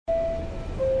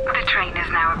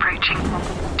now approaching.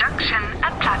 Junction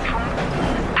at platform.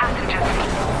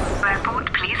 Passengers,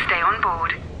 airport, please stay on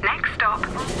board. Next stop,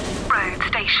 road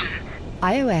station.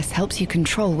 iOS helps you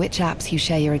control which apps you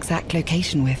share your exact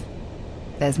location with.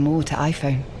 There's more to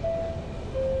iPhone.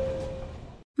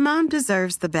 Mom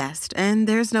deserves the best, and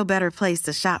there's no better place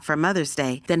to shop for Mother's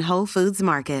Day than Whole Foods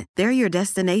Market. They're your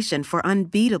destination for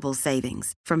unbeatable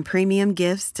savings, from premium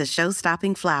gifts to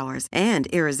show-stopping flowers and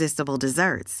irresistible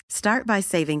desserts. Start by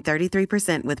saving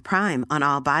 33% with Prime on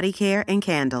all body care and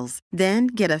candles. Then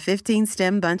get a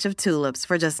 15-stem bunch of tulips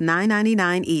for just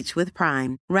 $9.99 each with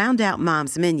Prime. Round out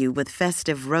Mom's menu with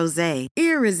festive rosé,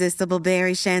 irresistible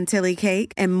berry chantilly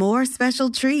cake, and more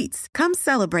special treats. Come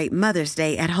celebrate Mother's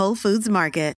Day at Whole Foods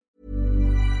Market.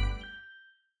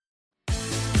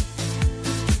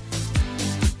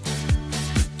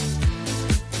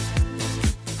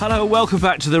 Hello, welcome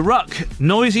back to The Ruck.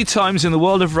 Noisy times in the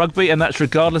world of rugby, and that's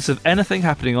regardless of anything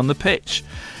happening on the pitch.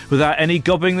 Without any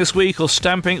gobbing this week or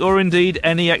stamping or indeed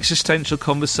any existential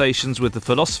conversations with the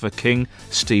philosopher king,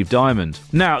 Steve Diamond.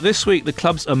 Now, this week the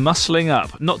clubs are muscling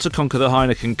up, not to conquer the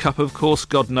Heineken Cup, of course,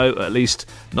 God no, at least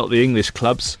not the English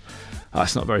clubs.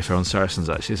 It's not very fair on Saracens,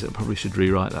 actually, so I probably should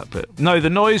rewrite that bit. No,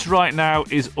 the noise right now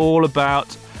is all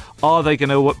about, are they going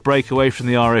to break away from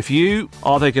the RFU?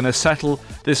 Are they going to settle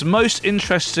this most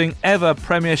interesting ever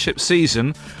Premiership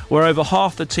season, where over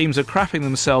half the teams are crapping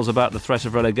themselves about the threat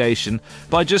of relegation,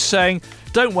 by just saying,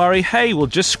 don't worry, hey, we'll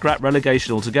just scrap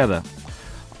relegation altogether?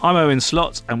 I'm Owen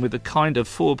Slott, and with the kind of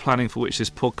forward planning for which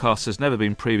this podcast has never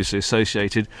been previously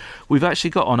associated, we've actually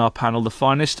got on our panel the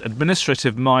finest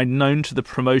administrative mind known to the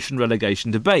promotion-relegation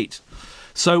debate.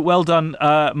 So well done,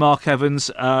 Mark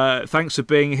Evans. Thanks for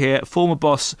being here. Former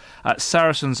boss at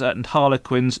Saracens and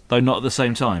Harlequins, though not at the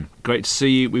same time. Great to see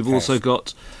you. We've also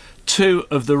got two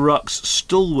of the Ruck's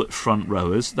stalwart front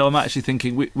rowers, though I'm actually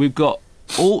thinking we've got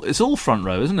it's all front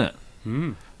row, isn't it?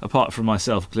 Apart from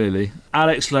myself, clearly.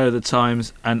 Alex Lowe of The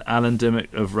Times and Alan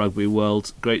Dimmock of Rugby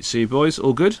World. Great to see you, boys.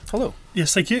 All good? Hello.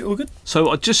 Yes, thank you. All good.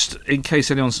 So just in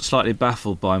case anyone's slightly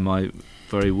baffled by my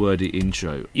very wordy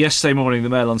intro, yesterday morning the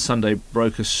Mail on Sunday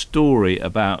broke a story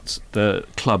about the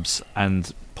clubs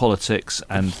and politics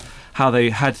and how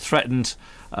they had threatened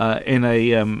in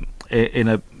a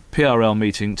PRL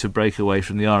meeting to break away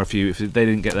from the RFU if they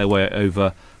didn't get their way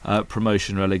over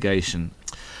promotion relegation.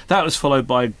 That was followed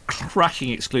by a cracking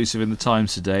exclusive in the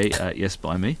Times today, yes,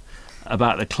 by me,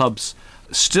 about the clubs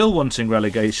still wanting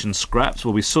relegation scrapped.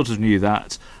 Well, we sort of knew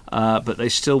that, but they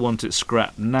still want it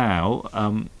scrapped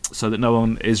now, so that no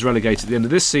one is relegated at the end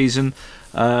of this season.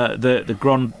 The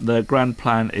grand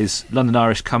plan is London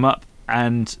Irish come up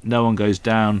and no one goes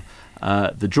down.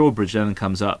 The drawbridge then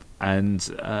comes up, and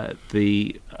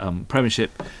the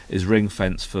Premiership is ring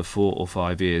fenced for 4 or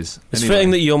 5 years. It's fitting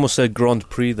that you almost said Grand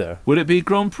Prix there. Would it be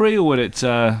Grand Prix or would it?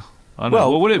 I don't know.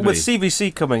 What would it be? With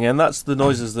CVC coming in, that's the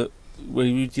noises that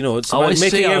it's about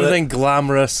making everything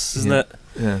glamorous, isn't it?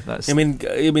 Yeah, that's. I mean,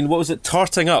 what was it?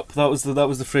 Tarting up. That was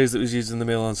the phrase that was used in the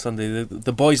Mail on Sunday.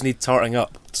 The boys need tarting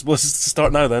up. It's supposed to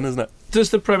start now, then, isn't it? Does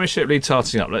the Premiership need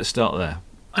tarting up? Let's start there.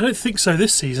 I don't think so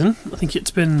this season. I think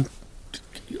it's been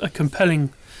a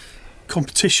compelling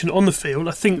competition on the field.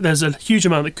 I think there's a huge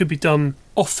amount that could be done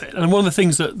off it. And one of the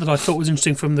things that I thought was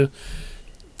interesting from the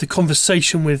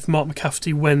conversation with Mark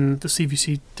McCafferty when the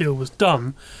CVC deal was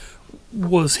done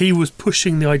was he was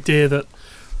pushing the idea that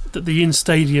the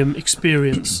in-stadium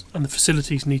experience and the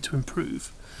facilities need to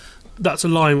improve. That's a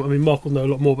line, I mean, Mark will know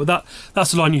a lot more, but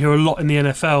that's a line you hear a lot in the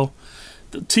NFL.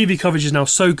 The TV coverage is now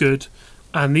so good,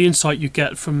 and the insight you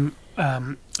get from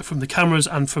the cameras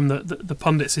and from the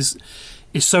pundits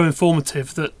is so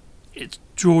informative that it's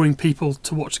drawing people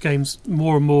to watch games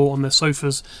more and more on their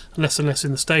sofas and less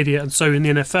in the stadia. And so in the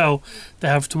NFL, they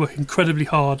have to work incredibly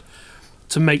hard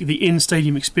to make the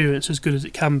in-stadium experience as good as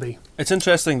it can be. It's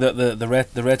interesting that the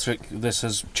rhetoric this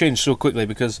has changed so quickly,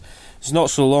 because it's not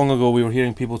so long ago we were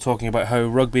hearing people talking about how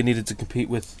rugby needed to compete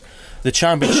with the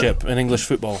Championship in English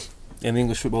football, in the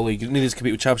English Football League. It needed to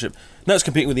compete with Championship. Now it's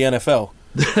competing with the NFL.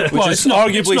 Which well, is not,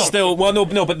 arguably still... Well,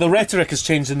 no, but the rhetoric has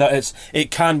changed in that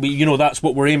it can be, that's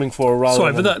what we're aiming for rather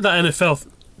Sorry, than... but that NFL...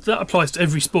 That applies to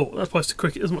every sport. That applies to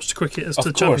cricket as much to cricket as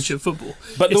to Championship football.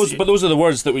 But those are the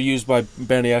words that were used by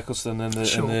Bernie Ecclestone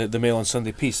in the Mail on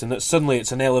Sunday piece, and suddenly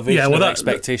it's an elevation of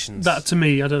expectations. That to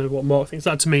me, I don't know what Mark thinks.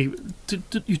 That to me,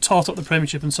 you tart up the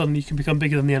Premiership and suddenly you can become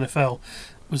bigger than the NFL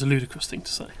was a ludicrous thing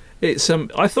to say. It's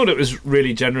I thought it was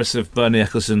really generous of Bernie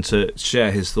Ecclestone to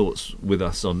share his thoughts with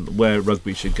us on where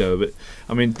rugby should go. But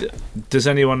I mean, does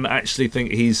anyone actually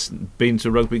think he's been to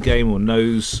a rugby game or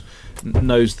knows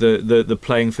the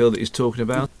playing field that he's talking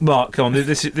about? Mark, come on,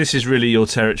 this is really your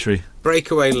territory.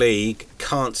 Breakaway League,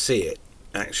 can't see it.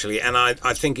 actually, and I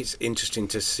think it's interesting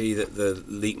to see that the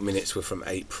leaked minutes were from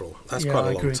April. That's Yeah, quite a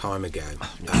I long agree. time ago.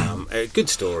 A good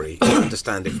story. I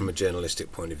understand it from a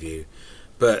journalistic point of view,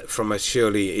 but from a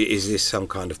surely, is this some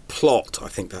kind of plot? I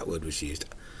think that word was used.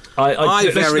 I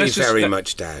very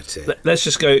much doubt it. Let's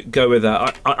just go with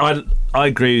that. I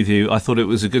agree with you. I thought it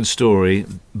was a good story,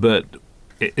 but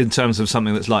in terms of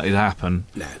something that's likely to happen,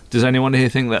 No. Does anyone here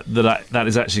think that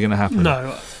is actually going to happen?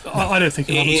 No, I don't think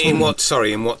it In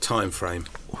what time frame?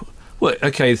 Well,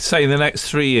 okay, say in the next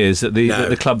 3 years that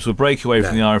the clubs will break away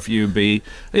from the RFU and be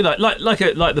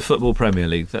like the Football Premier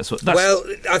League. Well,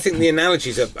 I think the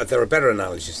analogies there are better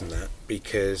analogies than that,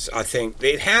 because I think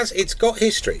it's got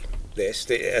history. This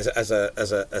as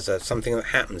a something that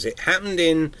happens. It happened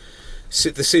in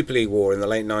the Super League War in the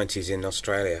late 90s in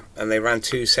Australia, and they ran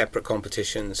 2 separate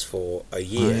competitions for a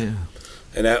year.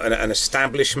 You know, an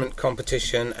establishment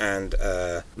competition and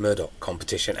a Murdoch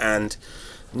competition, and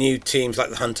new teams like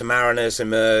the Hunter Mariners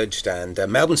emerged, and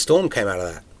Melbourne Storm came out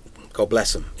of that. God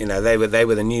bless them. You know, they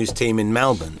were the news team in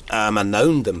Melbourne, and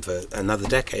owned them for another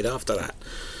decade after that.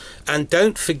 And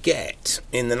don't forget,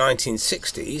 in the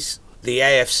 1960s, the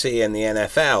AFC and the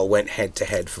NFL went head to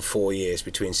head for 4 years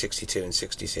between 62 and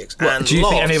 66. And do you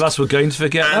think any of us were going to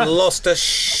forget that? And lost a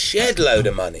shed load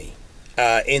of money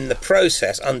in the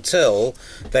process, until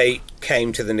they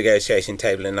came to the negotiation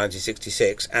table in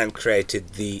 1966 and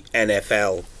created the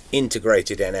NFL,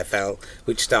 integrated NFL,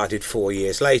 which started 4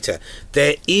 years later.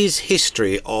 There is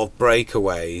history of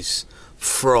breakaways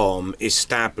from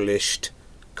established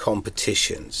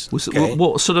competitions.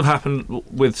 What sort of happened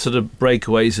with sort of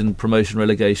breakaways and promotion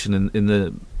relegation in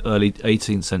the early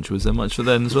 18th century? Was there much for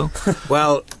then as well?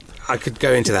 Well, I could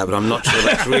go into that, but I'm not sure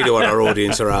that's really what our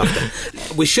audience are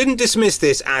after. We shouldn't dismiss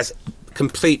this as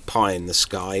complete pie in the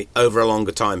sky over a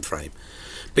longer time frame.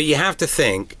 But you have to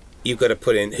think, you've got to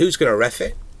put in who's going to ref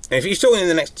it. And if you're talking in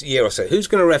the next year or so, who's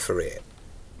going to referee it,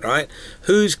 right?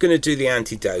 Who's going to do the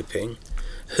anti-doping?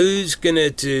 Who's going to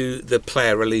do the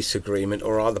player release agreement,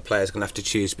 or are the players going to have to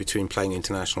choose between playing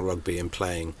international rugby and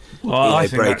playing I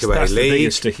think breakaway that's league? The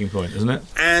biggest sticking point, isn't it?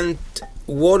 And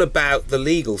what about the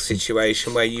legal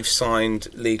situation where you've signed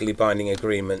legally binding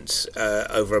agreements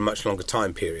over a much longer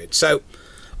time period? So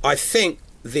I think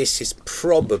this is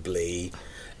probably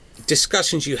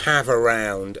discussions you have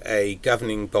around a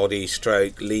governing body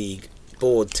stroke league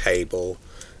board table,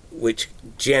 which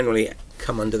generally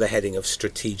come under the heading of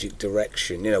strategic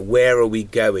direction. You know, where are we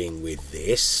going with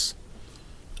this?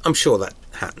 I'm sure that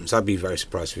happens. I'd be very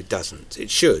surprised if it doesn't. It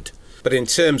should. But in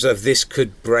terms of this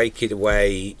could break it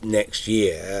away next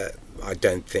year, I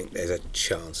don't think there's a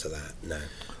chance of that, no.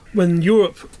 When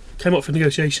Europe came up for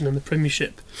negotiation and the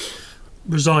Premiership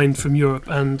resigned from Europe,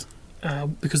 and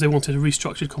because they wanted a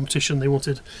restructured competition, they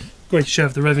wanted a greater share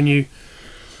of the revenue,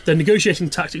 their negotiating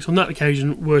tactics on that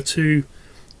occasion were to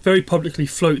very publicly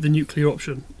float the nuclear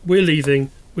option. We're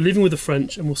leaving with the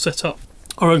French, and we'll set up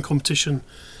our own competition.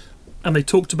 And they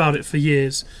talked about it for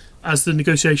years as the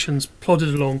negotiations plodded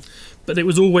along, but it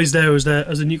was always there as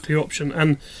a nuclear option.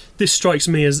 And this strikes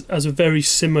me as a very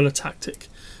similar tactic.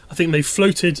 I think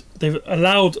they've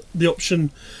allowed the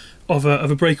option of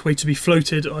a breakaway to be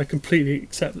floated. I completely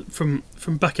accept that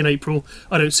from back in April.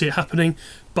 I don't see it happening,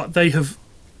 but they have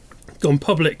gone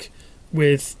public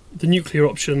with the nuclear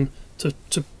option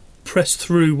to press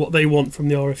through what they want from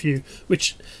the RFU,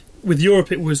 which with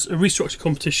Europe it was a restructured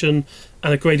competition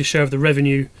and a greater share of the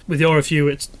revenue. With the RFU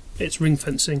it's ring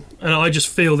fencing, and I just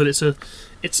feel that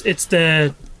it's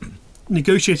their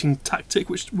negotiating tactic,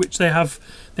 which they have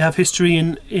history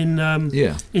in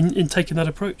taking that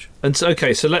approach. And so,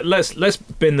 okay, so let's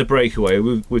bin the breakaway.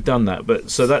 We've done that,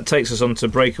 but so that takes us on to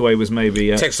breakaway was maybe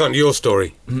takes us on to your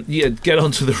story. Yeah, get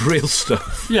on to the real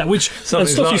stuff. Yeah, which and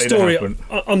Stuffy's story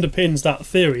underpins that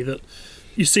theory that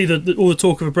you see that all the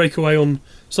talk of a breakaway on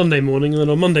Sunday morning, and then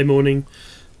on Monday morning,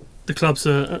 the clubs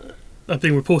are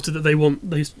being reported that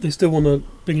they still want to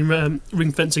bring in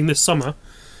ring fencing this summer.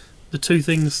 The two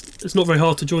things, it's not very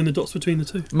hard to join the dots between the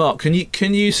two. Mark, can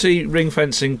you see ring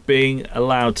fencing being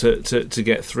allowed to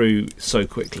get through so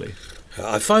quickly?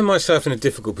 I find myself in a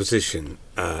difficult position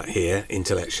here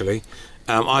intellectually.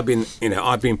 I've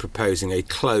been proposing a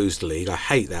closed league. I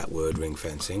hate that word, ring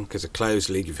fencing, because a closed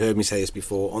league, you've heard me say this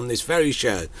before on this very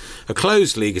show, a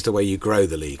closed league is the way you grow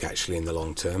the league actually in the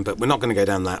long term, but we're not going to go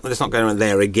down that. Let's not go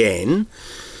there again.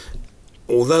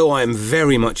 Although I am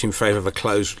very much in favour of a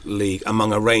closed league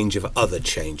among a range of other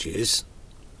changes,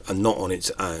 and not on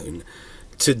its own,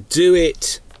 to do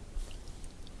it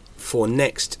for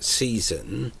next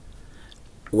season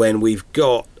when we've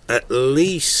got at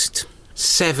least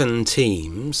 7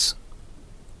 teams,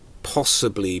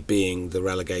 possibly being the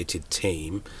relegated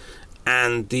team,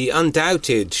 and the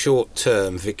undoubted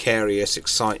short-term vicarious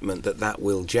excitement that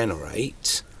will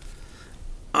generate,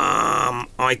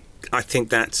 I think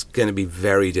that's going to be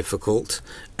very difficult.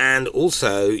 And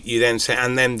also, you then say,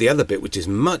 and then the other bit, which is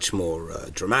much more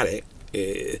dramatic,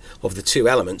 of the two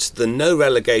elements, the no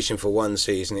relegation for one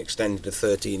season extended to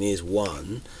 13 is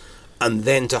one, and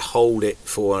then to hold it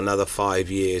for another 5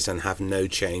 years and have no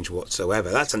change whatsoever.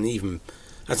 That's an even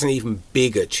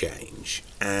bigger change,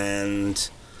 and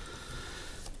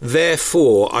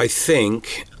therefore I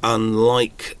think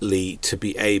unlikely to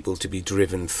be able to be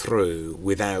driven through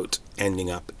without ending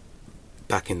up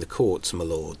back in the courts, my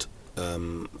lord,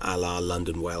 a la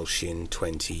London Welsh in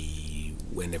 20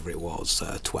 whenever it was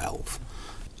 12,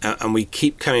 and we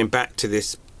keep coming back to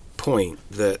this point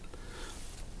that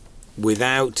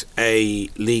without a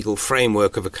legal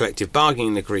framework of a collective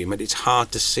bargaining agreement, it's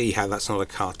hard to see how that's not a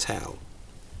cartel,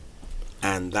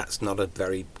 and that's not a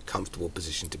very comfortable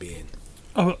position to be in.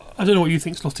 Oh, I don't know what you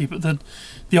think, Slotty, but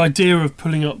the idea of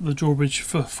pulling up the drawbridge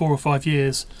for 4 or 5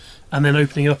 years and then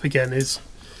opening up again is,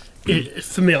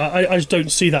 for me, I just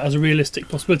don't see that as a realistic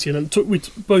possibility. And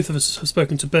both of us have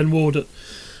spoken to Ben Ward at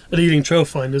Ealing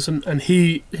Trailfinders, and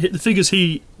the figures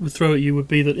he would throw at you would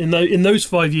be that in those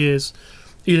 5 years,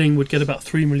 Ealing would get about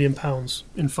 £3 million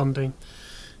in funding.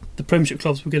 The Premiership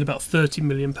clubs would get about £30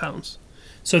 million.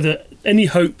 So that any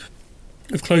hope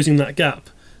of closing that gap,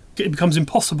 it becomes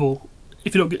impossible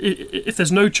if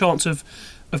there's no chance of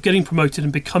getting promoted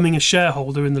and becoming a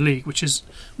shareholder in the league, which is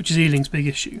Ealing's big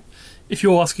issue. If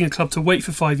you're asking a club to wait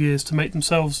for 5 years to make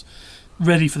themselves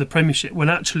ready for the Premiership, when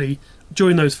actually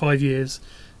during those 5 years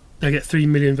they get 3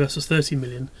 million versus 30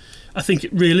 million, I think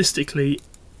realistically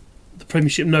the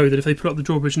Premiership know that if they put up the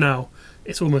drawbridge now,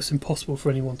 it's almost impossible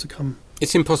for anyone to come.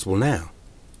 It's impossible now.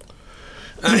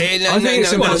 Without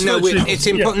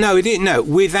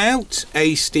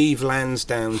a Steve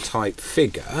Lansdown type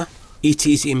figure, it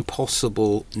is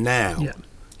impossible now. Yeah.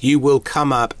 You will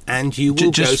come up and you will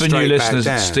just go straight back down. Just for new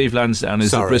listeners, Steve Lansdown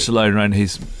is a Bristol owner and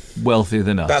he's wealthier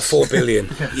than us. About 4 billion.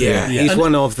 Yeah. He's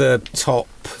one of the top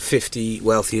 50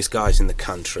 wealthiest guys in the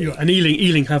country. Yeah. And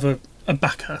Ealing have a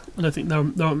backer. I don't think there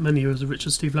aren't many who are as rich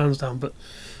as Steve Lansdown, but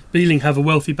Ealing have a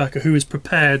wealthy backer who is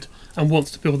prepared and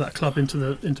wants to build that club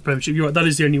into Premiership. You're right, that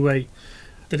is the only way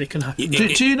that it can happen.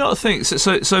 Do you not think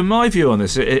so my view on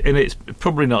this, and it's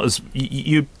probably not as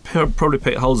you probably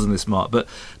pick holes in this, Mark, but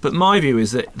my view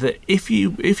is that if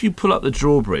you pull up the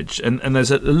drawbridge, and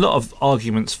there's a lot of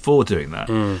arguments for doing that,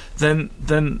 then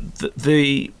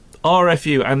the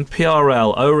RFU and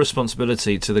PRL owe a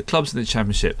responsibility to the clubs in the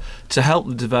Championship to help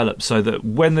them develop so that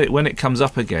when it comes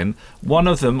up again, one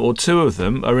of them or two of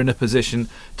them are in a position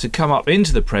to come up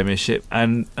into the Premiership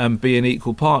and be an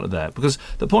equal partner there. Because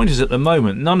the point is, at the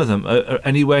moment, none of them are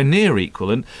anywhere near equal,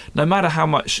 and no matter how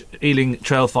much Ealing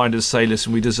Trailfinders say,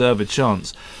 listen, we deserve a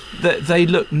chance, they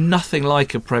look nothing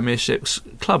like a Premiership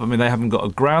club. I mean, they haven't got a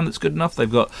ground that's good enough. They've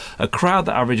got a crowd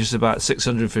that averages about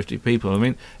 650 people.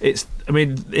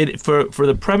 For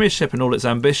the Premiership and all its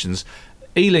ambitions,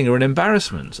 Ealing are an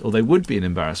embarrassment, or they would be an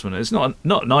embarrassment. It's not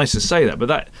nice to say that,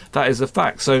 but that is a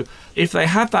fact. So if they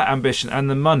have that ambition and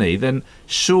the money, then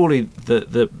surely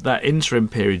that interim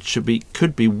period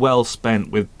could be well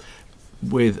spent with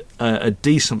a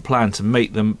decent plan to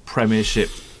make them Premiership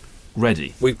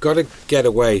ready. We've got to get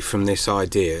away from this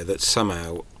idea that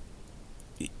somehow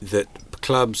that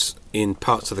clubs in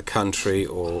parts of the country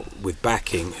or with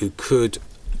backing who could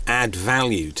add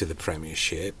value to the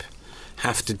Premiership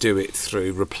have to do it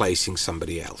through replacing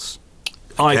somebody else.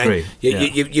 Okay? I agree.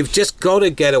 You've just got to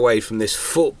get away from this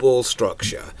football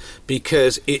structure,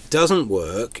 because it doesn't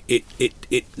work. It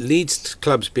leads to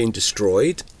clubs being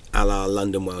destroyed, a la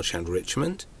London, Welsh and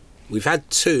Richmond. We've had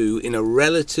 2 in a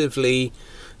relatively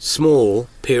small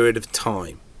period of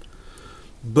time.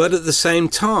 But at the same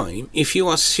time, if you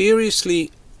are serious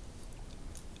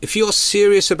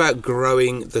about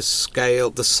growing the scale,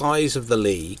 the size of the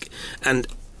league, and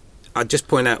I'd just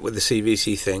point out with the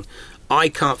CVC thing, I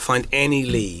can't find any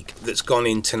league that's gone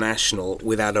international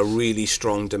without a really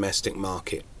strong domestic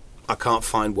market. I can't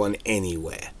find one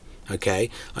anywhere.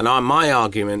 Okay, and my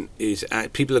argument is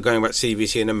people are going about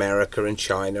CVC in America and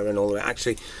China and all that.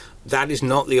 Actually, that is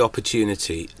not the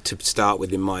opportunity to start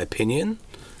with, in my opinion.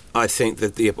 I think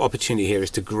that the opportunity here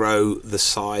is to grow the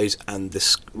size and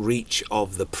the reach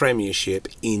of the Premiership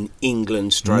in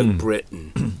England /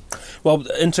 Britain. Well,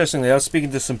 interestingly, I was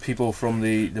speaking to some people from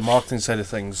the marketing side of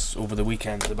things over the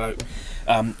weekend about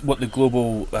what the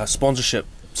global sponsorship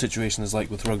situation is like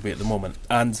with rugby at the moment.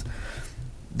 And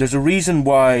there's a reason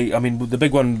why, I mean, the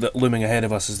big one that looming ahead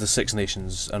of us is the Six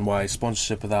Nations, and why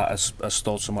sponsorship of that has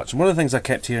stalled so much. And one of the things I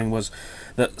kept hearing was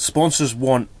that sponsors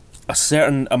want a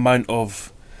certain amount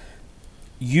of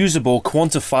usable,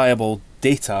 quantifiable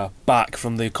data back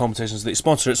from the competitions they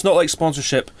sponsor. It's not like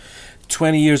sponsorship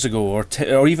 20 years ago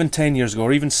or even 10 years ago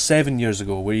or even 7 years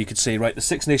ago, where you could say, right, the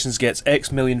Six Nations gets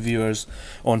X million viewers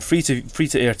on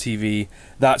free-to-air TV,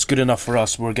 that's good enough for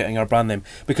us, we're getting our brand name.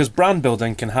 Because brand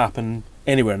building can happen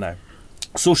anywhere now.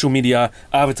 Social media,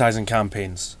 advertising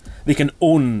campaigns. They can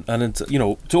own,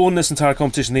 to own this entire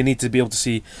competition, they need to be able to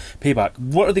see payback.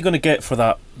 What are they going to get for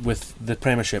that with the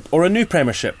Premiership? Or a new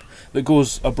Premiership that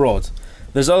goes abroad?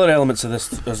 There's other elements of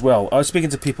this as well. I was speaking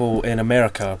to people in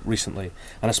America recently,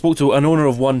 and I spoke to an owner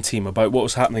of one team about what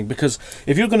was happening, because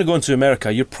if you're going to go into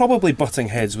America, you're probably butting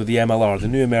heads with the MLR, the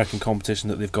new American competition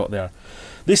that they've got there.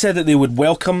 They said that they would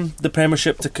welcome the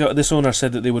Premiership to... This owner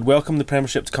said that they would welcome the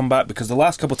Premiership to come back, because the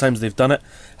last couple of times they've done it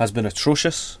has been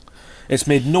atrocious. It's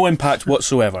made no impact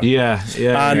whatsoever.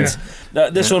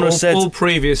 This owner said... All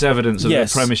previous evidence of the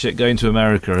Premiership going to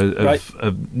America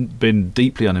have been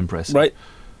deeply unimpressive. Right.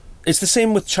 It's the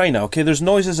same with China, okay? There's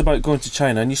noises about going to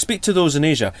China, and you speak to those in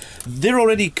Asia. They're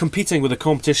already competing with a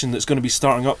competition that's going to be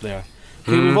starting up there.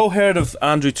 Okay, we've all heard of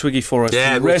Andrew Twiggy Forrest.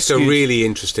 Yeah, it's a really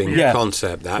interesting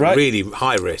concept, that. Right? Really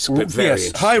high risk, but very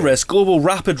interesting. High risk. Global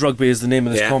Rapid Rugby is the name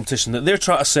of this competition that they're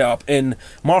trying to set up in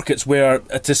markets where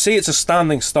to say it's a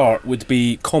standing start would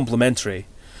be complimentary.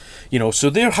 So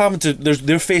they're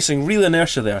they're facing real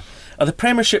inertia there. Are the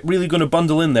Premiership really going to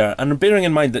bundle in there? And bearing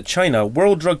in mind that China,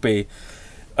 World Rugby,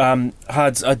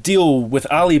 had a deal with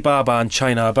Alibaba and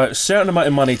China about a certain amount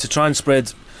of money to try and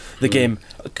spread the game.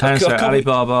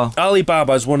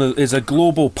 Alibaba is a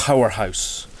global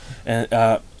powerhouse.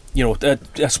 I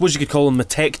suppose you could call them a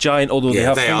tech giant, although they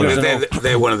have fingers.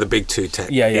 They're one of the big two tech.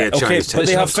 Okay, but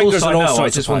they have fingers in all sorts. I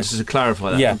just wanted to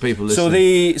clarify that for people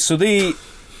listening. So they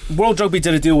World Rugby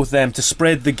did a deal with them to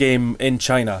spread the game in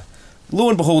China. Lo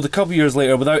and behold, a couple of years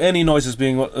later, without any noises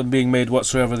being made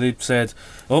whatsoever, they said,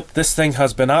 "Oh, this thing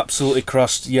has been absolutely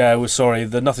crushed. Yeah, we're sorry.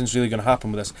 Nothing's really going to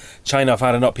happen with this. China have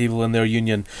had an upheaval in their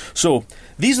union." So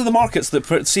these are the markets that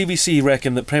CVC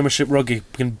reckon that Premiership Rugby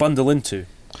can bundle into.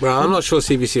 Well, I'm not sure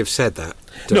CVC have said that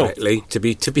directly. No. To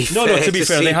be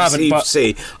fair, they haven't. But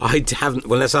I haven't.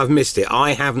 Unless I've missed it,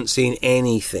 I haven't seen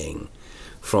anything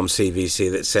from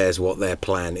CVC that says what their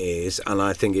plan is, and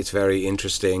I think it's very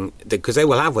interesting because they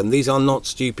will have one. These are not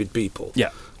stupid people. Yeah.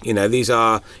 It's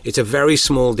a very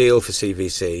small deal for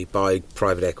CVC by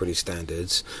private equity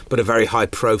standards, but a very high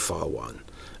profile one.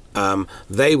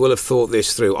 They will have thought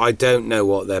this through. I don't know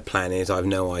what their plan is. I have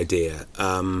no idea.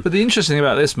 But the interesting thing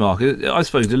about this, Mark, I've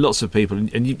spoken to lots of people,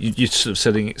 and you're sort of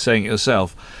saying it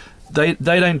yourself. They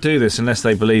don't do this unless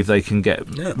they believe they can get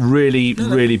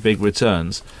really big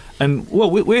returns. And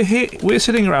we're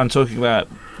sitting around talking about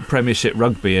Premiership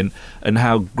Rugby and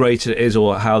how great it is,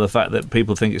 or how the fact that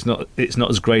people think it's not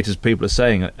as great as people are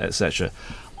saying, etc.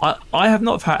 I have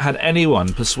not had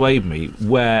anyone persuade me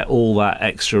where all that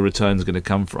extra return is going to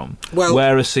come from. Well,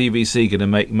 where is CVC going to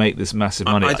make this massive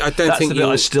money? I don't think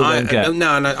I still don't get.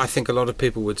 No, I think a lot of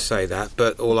people would say that,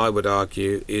 but all I would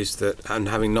argue is that, and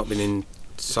having not been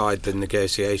inside the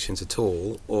negotiations at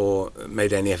all, or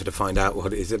made any effort to find out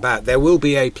what it is about, there will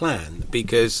be a plan,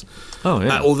 because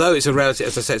although it's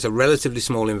it's a relatively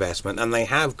small investment, and they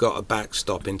have got a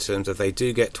backstop in terms of they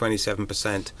do get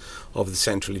 27% of the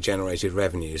centrally generated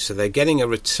revenues, so they're getting a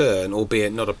return,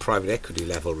 albeit not a private equity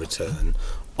level return,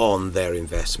 on their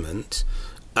investment.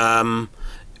 But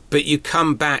you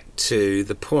come back to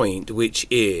the point, which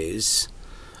is,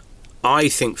 I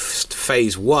think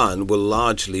phase one will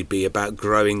largely be about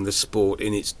growing the sport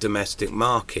in its domestic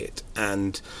market,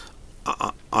 and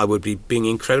I would be being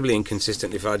incredibly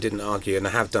inconsistent if I didn't argue, and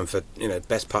I have done for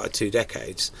best part of 2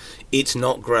 decades, it's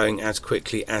not growing as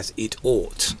quickly as it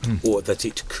ought, or that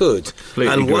it could.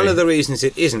 Completely and agree. One of the reasons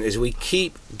it isn't is we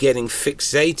keep getting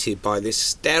fixated by this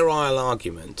sterile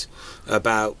argument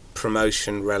about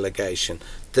promotion relegation.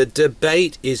 The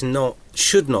debate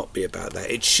should not be about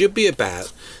that. It should be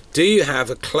about, do you have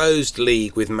a closed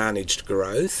league with managed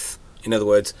growth? In other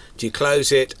words, do you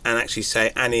close it and actually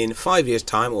say, and in 5 years'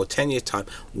 time or 10 years' time,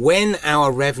 when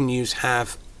our revenues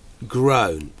have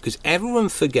grown? Because everyone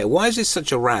forget, why is this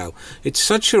such a row? It's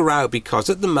such a row because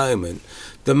at the moment,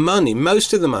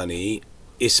 most of the money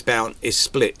is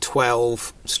split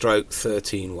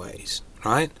 12/13 ways,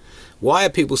 right? Why are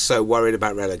people so worried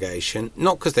about relegation?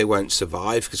 Not because they won't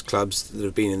survive, because clubs that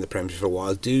have been in the Premiership for a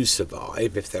while do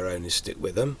survive if their owners stick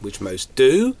with them, which most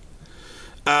do.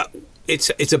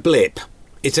 It's a blip.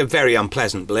 It's a very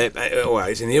unpleasant blip. Well,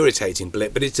 it's an irritating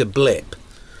blip, but it's a blip.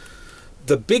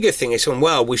 The bigger thing is,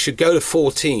 well, we should go to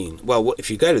 14. Well, if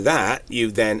you go to that,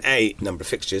 you then, A, number of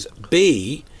fixtures,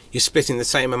 B, you're splitting the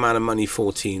same amount of money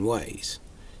 14 ways.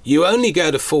 You only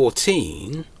go to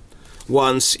 14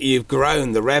 once you've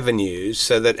grown the revenues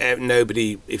so that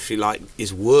nobody, if you like,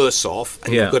 is worse off,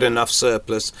 and you've got enough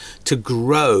surplus to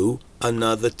grow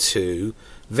another 2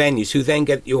 venues, who then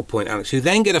get, your point, Alex, who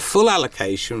then get a full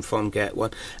allocation from Get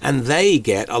One, and they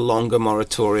get a longer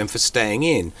moratorium for staying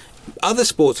in. Other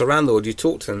sports around the world, you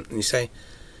talk to them and you say,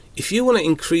 if you want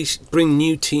to bring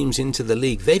new teams into the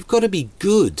league, they've got to be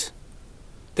good.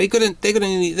 They've got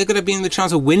to be in the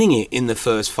chance of winning it in the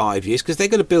first 5 years, because they've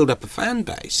got to build up a fan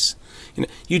base.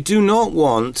 You do not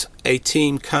want a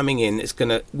team coming in that's going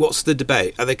to. What's the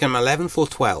debate? Are they coming 11th or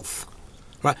 12th?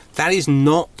 Right. That is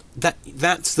not that.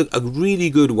 That's a really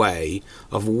good way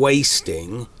of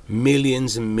wasting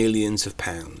millions and millions of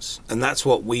pounds, and that's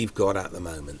what we've got at the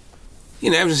moment.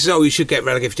 Everyone says, "Oh, you should get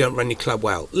relegated if you don't run your club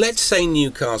well." Let's say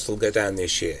Newcastle go down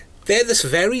this year. They're this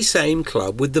very same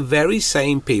club with the very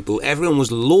same people everyone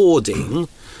was lauding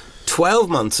 12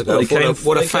 months ago.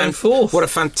 What a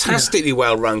fantastically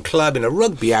well-run club in a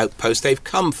rugby outpost. They've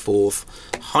come fourth.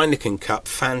 Heineken Cup,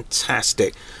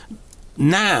 fantastic.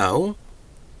 Now,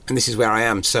 and this is where I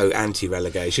am so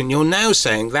anti-relegation, you're now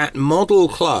saying that model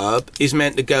club is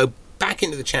meant to go back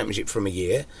into the Championship from a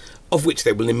year, of which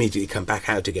they will immediately come back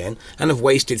out again, and have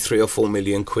wasted 3 or 4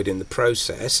 million quid in the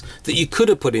process that you could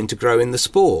have put in to grow in the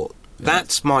sport.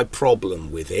 That's my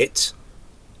problem with it,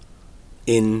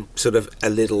 in sort of a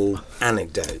little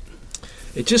anecdote.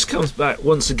 It just comes back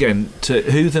once again to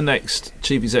who the next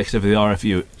chief executive of the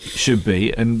RFU should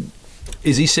be, and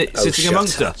is he sitting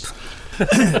amongst us?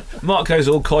 Mark goes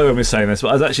all coy when we're saying this, but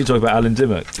I was actually talking about Alan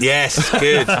Dimmock. Yes,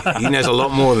 good. He knows a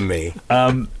lot more than me.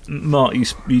 Mark,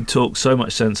 you talk so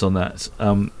much sense on that,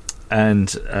 and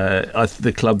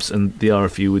the clubs and the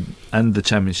RFU and the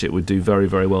Championship would do very,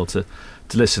 very well to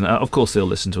listen. Of course, they'll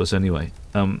listen to us anyway.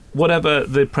 Whatever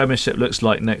the Premiership looks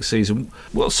like next season,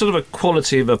 what sort of a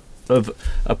quality of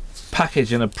a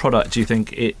package and a product do you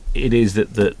think it is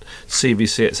that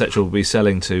CVC etc. will be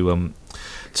selling to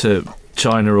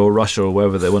China or Russia or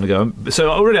wherever they want to go?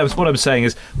 So really, what I'm saying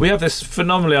is we have this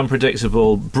phenomenally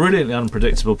unpredictable, brilliantly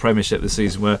unpredictable Premiership this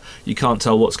season where you can't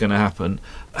tell what's going to happen.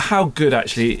 How good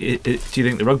actually do you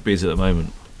think the rugby is at the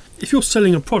moment? If you're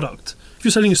selling a product, if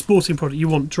you're selling a sporting product, you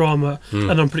want drama and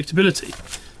unpredictability,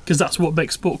 because that's what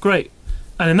makes sport great.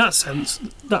 And in that sense,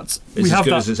 it's as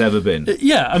good as it's ever been.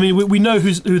 Yeah, I mean, we know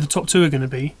who the top 2 are going to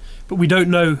be, but we don't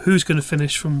know who's going to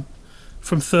finish from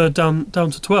 3rd down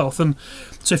to 12th. And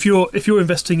so if you're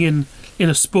investing in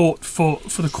a sport for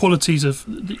the qualities of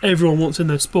everyone wants in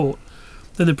their sport,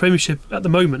 then the Premiership at the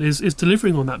moment is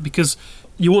delivering on that, because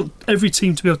you want every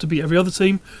team to be able to beat every other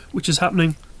team, which is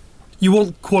happening. You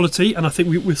want quality, and I think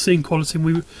we're seeing quality.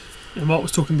 And Mark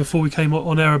was talking before we came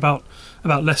on air about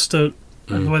Leicester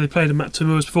and the way they played, and Matt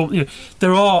Tamura's performance.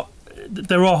 There are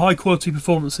high quality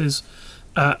performances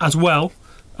as well.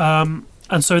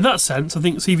 And so in that sense, I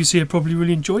think CVC are probably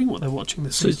really enjoying what they're watching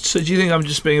this season. So do you think I'm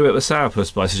just being a bit of a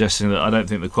sourpuss by suggesting that I don't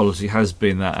think the quality has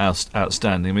been that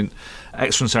outstanding? I mean,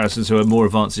 Exeter and Saracens, who are more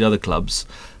advanced than the other clubs,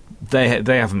 they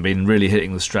haven't been really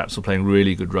hitting the straps or playing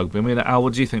really good rugby. I mean, Al,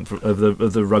 what do you think of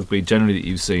the rugby generally that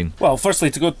you've seen? Well, firstly,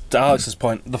 to go to Alex's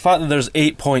point, the fact that there's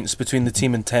 8 points between the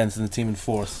team in 10th and the team in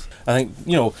 4th, I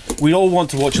think, we all want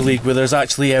to watch a league where there's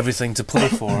actually everything to play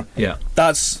for. Yeah.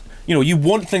 That's... you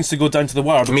want things to go down to the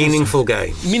wire. Meaningful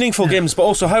games, but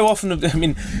also how often?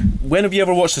 When have you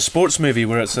ever watched a sports movie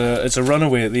where it's a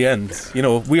runaway at the end?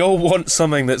 We all want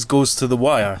something that goes to the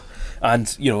wire,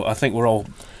 and I think we're all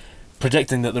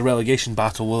predicting that the relegation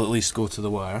battle will at least go to the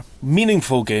wire.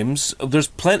 Meaningful games, there's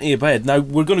plenty ahead. Now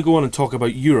we're going to go on and talk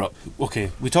about Europe.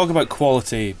 Okay, we talk about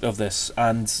quality of this,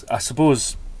 and I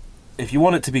suppose if you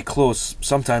want it to be close,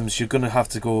 sometimes you're going to have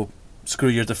to go screw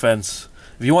your defence.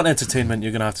 If you want entertainment,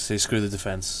 you're going to have to say screw the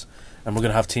defence, and we're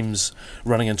going to have teams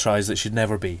running in tries that should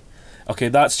never be. Okay,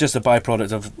 that's just a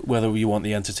byproduct of whether you want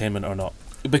the entertainment or not.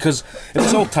 Because if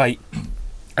it's all tight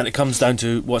and it comes down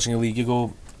to watching a league, you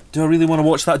go, do I really want to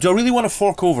watch that? Do I really want to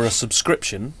fork over a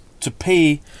subscription to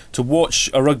pay to watch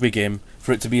a rugby game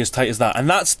for it to be as tight as that? And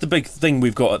that's the big thing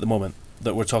we've got at the moment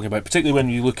that we're talking about, particularly when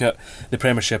you look at the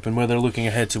Premiership and where they're looking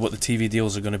ahead to what the TV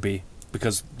deals are going to be,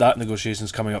 because that negotiation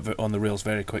is coming up on the rails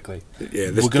very quickly.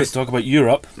 Yeah, we're going to talk about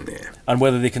Europe and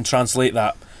whether they can translate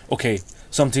that. Okay,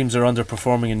 some teams are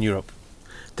underperforming in Europe.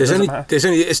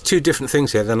 There's 2 different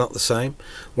things here. They're not the same.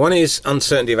 One is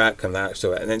uncertainty of outcome,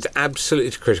 and it's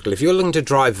absolutely critical. If you're looking to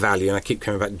drive value, and I keep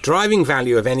coming back, driving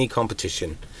value of any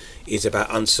competition is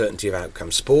about uncertainty of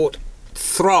outcome. Sport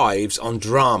thrives on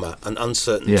drama and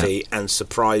uncertainty and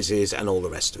surprises and all the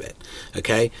rest of it.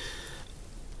 Okay,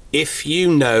 if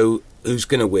you know who's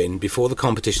going to win before the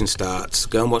competition starts,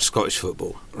 go and watch Scottish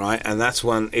football, right? And that's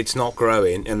one, it's not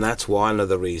growing, and that's one of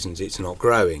the reasons it's not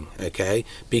growing, okay?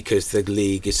 Because the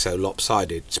league is so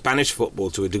lopsided. Spanish football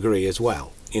to a degree as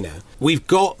well, you know. We've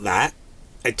got that.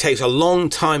 It takes a long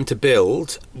time to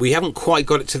build. We haven't quite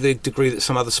got it to the degree that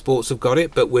some other sports have got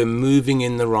it, but we're moving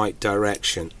in the right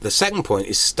direction. The second point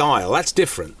is style. That's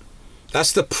different.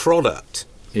 That's the product.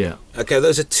 Yeah. Okay,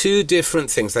 those are two different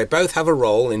things. They both have a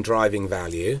role in driving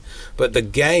value, but the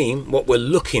game, what we're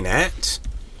looking at,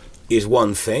 is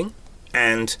one thing,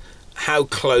 and how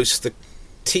close the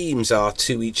teams are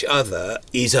to each other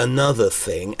is another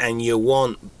thing, and you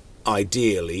want,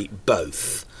 ideally,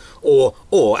 both. Or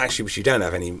actually, which you don't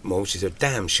have anymore, which is a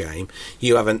damn shame,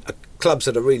 you have clubs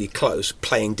that are really close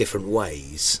playing different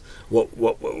ways.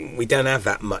 We don't have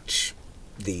that much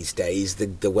these days,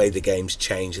 the way the game's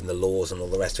change and the laws and all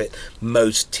the rest of it.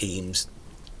 Most teams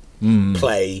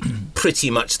play pretty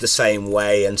much the same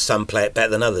way, and some play it better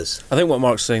than others. I think what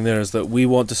Mark's saying there is that we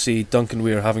want to see Duncan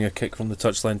Weir having a kick from the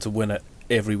touchline to win it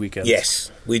every weekend.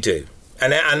 Yes, we do.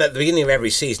 And at the beginning of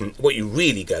every season, what you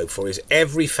really go for is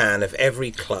every fan of every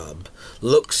club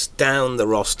looks down the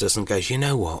rosters and goes, you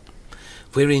know what,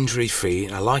 we're injury free,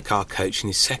 and I like our coach in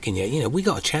his second year, you know, we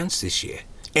got a chance this year.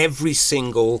 Every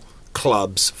single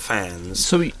club's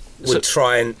fans would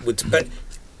try and but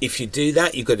if you do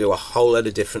that, you've got to do a whole load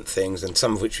of different things, and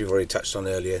some of which we've already touched on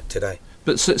earlier today.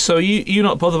 But so you're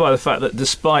not bothered by the fact that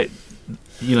despite,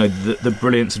 you know, the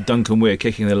brilliance of Duncan Weir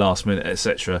kicking the last minute,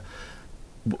 etc.,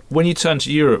 when you turn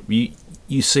to Europe,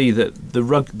 you see that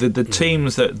the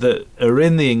teams that are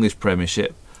in the English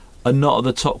Premiership are not of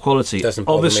the top quality.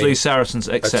 Obviously, Saracens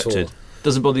accepted.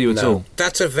 Doesn't bother you at all.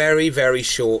 That's a very, very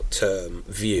short-term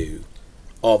view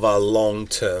of a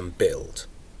long-term build.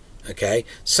 Okay?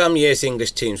 Some years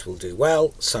English teams will do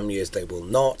well, some years they will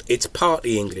not. It's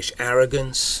partly English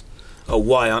arrogance.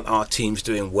 Why aren't our teams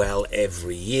doing well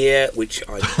every year, which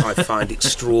I find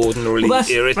extraordinarily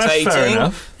irritating. That's fair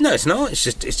enough. No, it's not. It's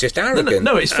just arrogant.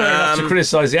 No, it's fair enough to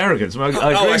criticise the arrogance. I agree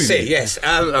I with see. you. Yes.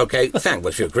 Okay. Thank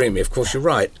you for agreeing with me. Of course, you're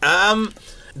right.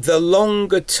 The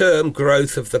longer-term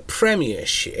growth of the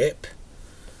Premiership,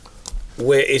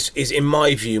 is in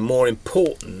my view more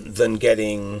important than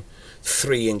getting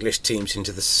 3 English teams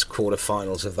into the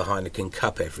quarter-finals of the Heineken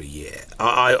Cup every year.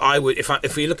 I would,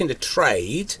 if we're looking to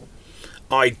trade,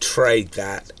 I'd trade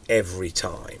that every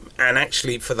time. And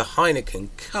actually, for the Heineken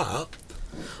Cup,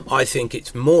 I think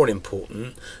it's more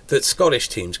important that Scottish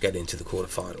teams get into the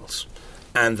quarterfinals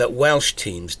and that Welsh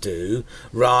teams do,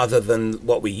 rather than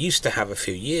what we used to have a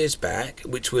few years back,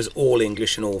 which was all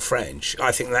English and all French.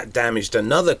 I think that damaged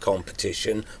another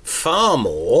competition far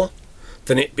more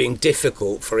than it being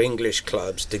difficult for English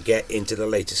clubs to get into the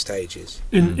later stages.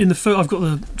 I've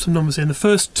got some numbers here. In the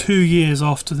first 2 years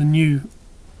after the new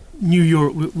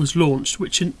Europe was launched,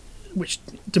 which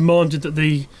demanded that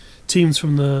the teams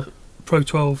from the Pro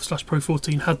 12/Pro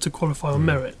 14 had to qualify on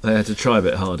merit. They had to try a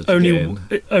bit harder to get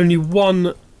in. Only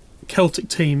one Celtic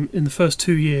team in the first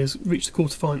 2 years reached the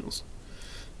quarterfinals,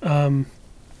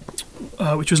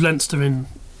 which was Leinster in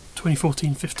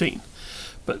 2014-15.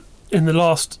 But in the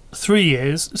last 3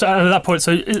 years, so at that point,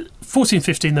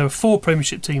 14-15, there were 4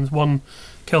 Premiership teams, 1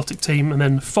 Celtic team, and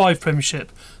then 5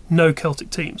 Premiership, no Celtic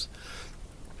teams.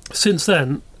 Since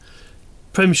then,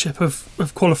 Premiership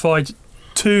have qualified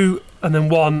 2 and then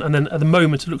 1, and then at the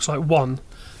moment it looks like 1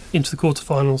 into the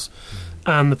quarterfinals,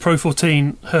 and the Pro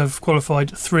 14 have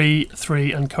qualified 3,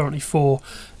 and currently 4.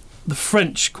 The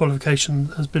French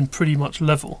qualification has been pretty much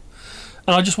level,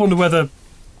 and I just wonder whether,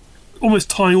 almost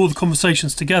tying all the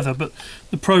conversations together, but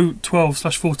the Pro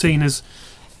 12/14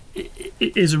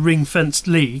 is a ring-fenced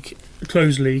league, a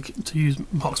closed league, to use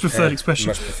Mark's preferred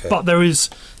expression. But there is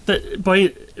that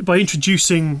by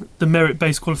introducing the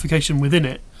merit-based qualification within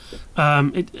it,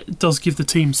 it does give the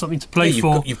team something to play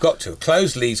for. You've got to. A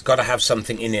closed league's got to have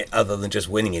something in it other than just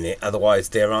winning in it. Otherwise,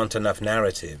 there aren't enough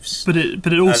narratives. But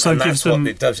it also gives them.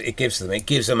 What it does. It gives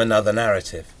them another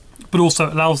narrative. But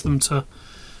also allows them to.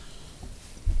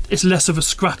 It's less of a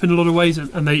scrap in a lot of ways,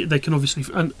 and they can obviously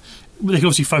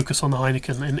focus on the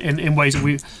Heineken in ways that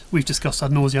we've discussed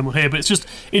ad nauseam on here. But it's just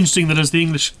interesting that as the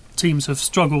English teams have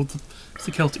struggled, it's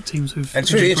the Celtic teams who've. And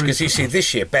it's really interesting because you see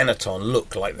this year Benetton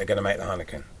look like they're going to make the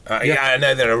Heineken. Yeah, I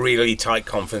know they're a really tight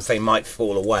conference; they might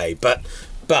fall away, but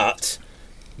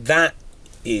that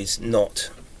is not.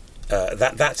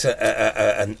 That's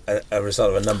a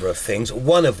result of a number of things.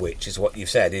 One of which is what you've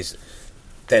said is.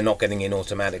 They're not getting in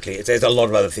automatically. There's a lot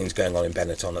of other things going on in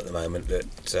Benetton at the moment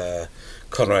that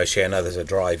Conor O'Shea and others are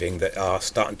driving that are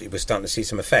we're starting to see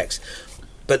some effects.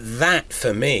 But that,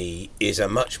 for me, is a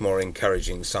much more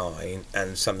encouraging sign,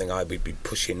 and something I would be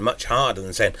pushing much harder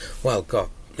than saying, well, God,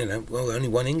 only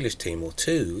one English team or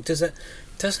two.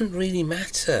 Doesn't really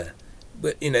matter.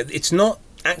 But, it's not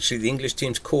actually the English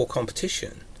team's core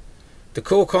competition. The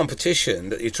core competition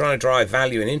that you're trying to drive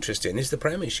value and interest in is the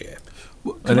Premiership.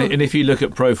 And if you look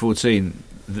at Pro 14,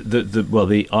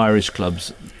 the Irish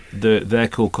clubs, their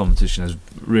core competition has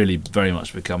really very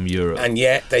much become Europe. And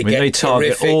yet they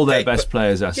target all their best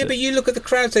players at it. Yeah, but you look at the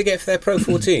crowds they get for their Pro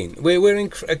 14.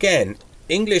 Again,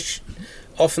 English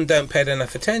often don't pay it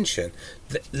enough attention.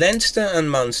 Leinster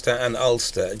and Munster and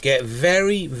Ulster get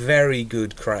very, very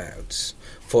good crowds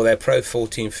for their Pro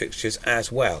 14 fixtures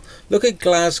as well. Look at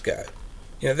Glasgow.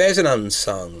 There's an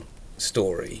unsung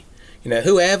story.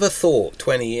 Whoever thought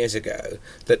 20 years ago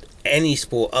that any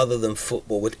sport other than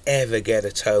football would ever get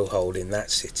a toehold in that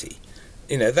city?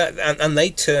 And they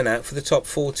turn out for the top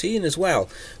 14 as well.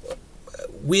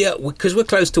 Because we're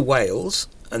close to Wales,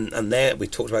 and there we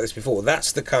talked about this before.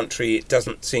 That's the country it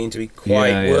doesn't seem to be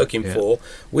quite working for.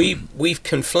 We've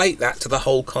conflate that to the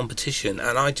whole competition,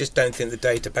 and I just don't think the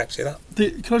data backs it up.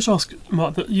 Can I just ask,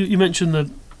 Mark? That you mentioned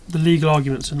the legal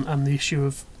arguments and the issue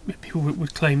of people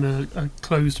would claim that a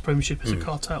closed Premiership is a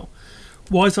cartel.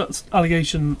 Why is that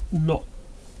allegation not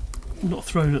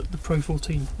thrown at the Pro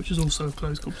 14, which is also a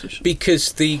closed competition?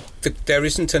 Because there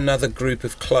isn't another group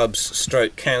of clubs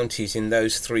 / counties in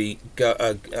those three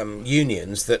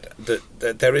unions that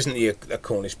there isn't a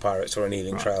Cornish Pirates or an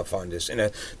Ealing Trailfinders.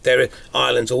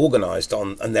 Ireland's organised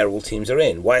on, and their all teams are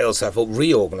in. Wales have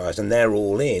reorganised and they're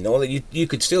all in. Or you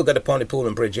could still go to Pontypool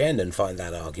and Bridgend and find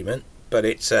that argument. But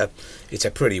it's a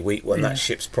pretty weak one. That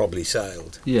ship's probably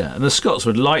sailed. Yeah, and the Scots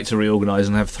would like to reorganise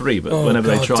and have three, but whenever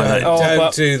they try that...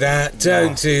 Don't do that.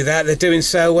 Do that. They're doing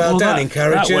so well. Don't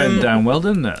encourage them. That went down well,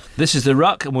 didn't it? This is The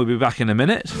Ruck, and we'll be back in a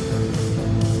minute. The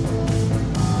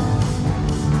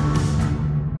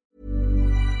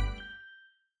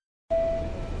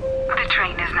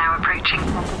train is now approaching.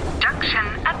 Junction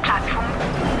at platform.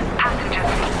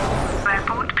 Passengers,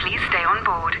 airport, please stay on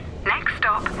board. Next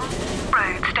stop,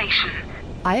 road station.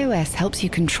 iOS helps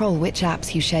you control which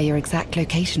apps you share your exact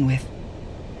location with.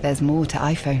 There's more to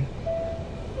iPhone.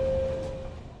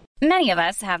 Many of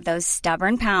us have those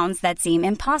stubborn pounds that seem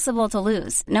impossible to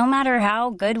lose, no matter how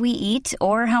good we eat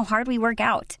or how hard we work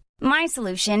out. My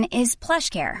solution is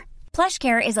PlushCare.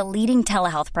 PlushCare is a leading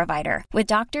telehealth provider with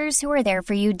doctors who are there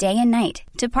for you day and night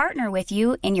to partner with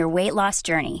you in your weight loss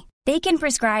journey. They can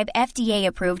prescribe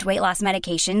FDA-approved weight loss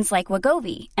medications like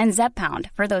Wegovy and Zepbound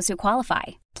for those who qualify.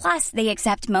 Plus, they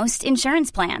accept most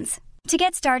insurance plans. To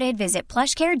get started, visit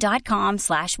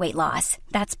plushcare.com/weightloss.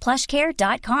 That's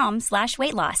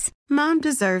plushcare.com/weightloss. Mom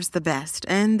deserves the best,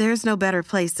 and there's no better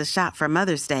place to shop for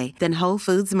Mother's Day than Whole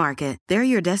Foods Market. They're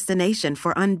your destination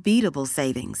for unbeatable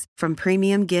savings, from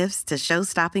premium gifts to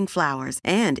show-stopping flowers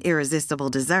and irresistible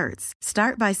desserts.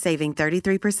 Start by saving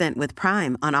 33% with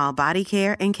Prime on all body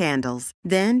care and candles.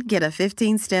 Then get a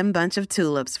 15-stem bunch of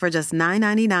tulips for just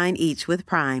 $9.99 each with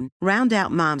Prime. Round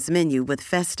out Mom's menu with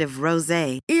festive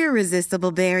rosé,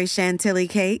 irresistible berry chantilly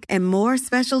cake, and more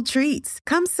special treats.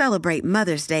 Come celebrate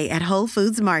Mother's Day at Whole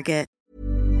Foods Market.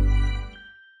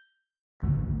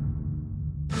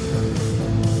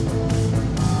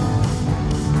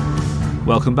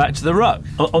 Welcome back to The Ruck.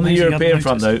 On the European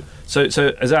front, though, so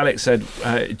as Alex said,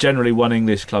 generally one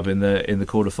English club in the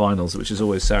quarter-finals, which is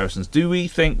always Saracens. Do we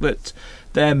think that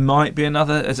there might be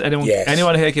another? Has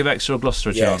anyone here give Exeter or Gloucester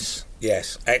a chance?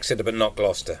 Yes, Exeter, but not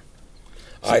Gloucester.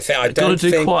 So I don't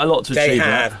think quite a lot to achieve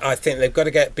that. I think they've got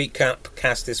to beat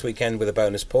Cast this weekend with a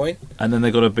bonus point, and then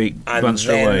they've got to beat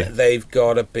Munster away. They've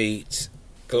got to beat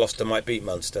Gloucester. Might beat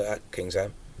Munster at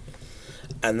Kingsholm,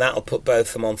 and that'll put both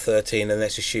of them on 13, and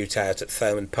there's a shootout at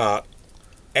Thomond Park.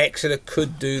 Exeter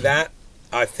could do that.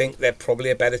 I think they're probably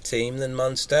a better team than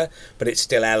Munster, but it's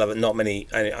still not many.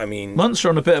 I mean, Munster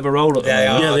on a bit of a roll at the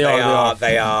moment.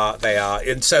 They are.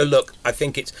 And so look, I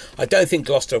don't think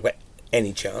Gloucester have got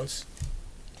any chance.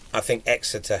 I think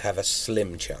Exeter have a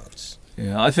slim chance.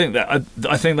 Yeah, I think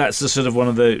that's the sort of one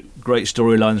of the great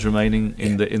storylines remaining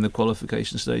in the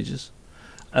qualification stages.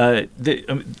 The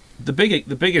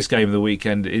biggest game of the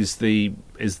weekend is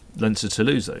Leinster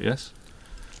Toulouse, though. Yes.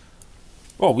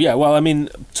 Oh yeah, well, I mean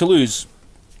Toulouse.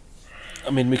 I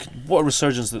mean, what a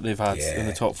resurgence that they've had in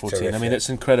the top 14. Terrific. I mean, it's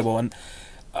incredible, and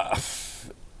I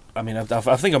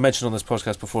think I mentioned on this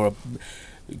podcast before.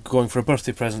 Going for a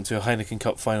birthday present to a Heineken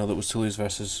Cup final that was Toulouse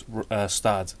versus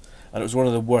Stade, and it was one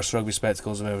of the worst rugby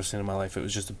spectacles I've ever seen in my life. It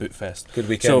was just a boot fest. Good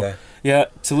weekend there. Yeah,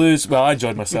 Toulouse, well, I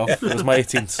enjoyed myself. It was my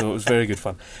 18th, so it was very good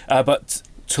fun. But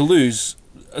Toulouse,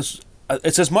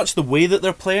 it's as much the way that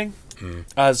they're playing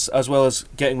as well as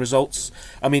getting results.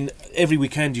 I mean, every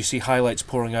weekend you see highlights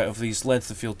pouring out of these length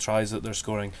of field tries that they're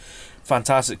scoring.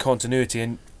 Fantastic continuity,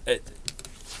 and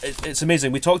it's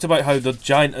amazing. We talked about how the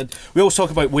Giant, we always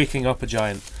talk about waking up a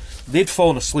Giant. They'd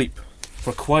fallen asleep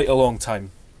for quite a long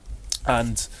time,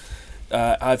 and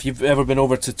if you've ever been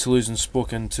over to Toulouse and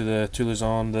spoken to the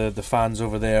Toulousain, the fans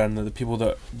over there and the people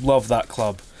that love that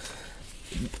club,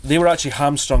 they were actually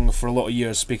hamstrung for a lot of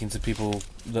years, speaking to people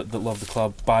that love the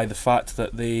club, by the fact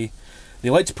that they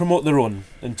like to promote their own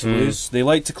in Toulouse. They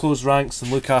like to close ranks and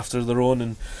look after their own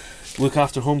and look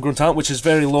after homegrown talent, which is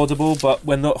very laudable, but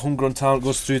when that homegrown talent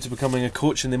goes through to becoming a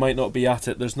coach and they might not be at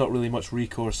it, there's not really much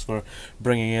recourse for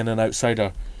bringing in an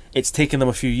outsider. It's taken them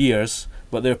a few years,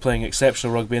 but they're playing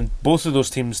exceptional rugby, and both of those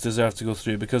teams deserve to go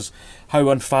through, because how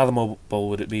unfathomable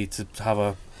would it be to have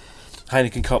a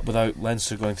Heineken Cup without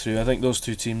Leinster going through? I think those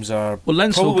two teams are probably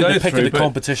the pick of the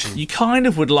competition. You kind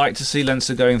of would like to see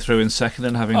Leinster going through in second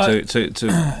and having to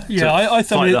I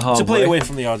fight the hard to play way. away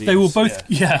from the RDS. They will both,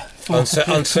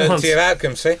 Uncertainty of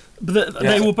outcome, see? But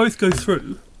they will both go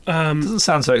through. Doesn't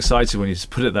sound so exciting when you just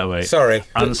put it that way. Sorry.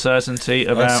 Uncertainty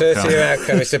of Uncertainty of outcome.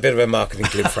 outcome. It's a bit of a marketing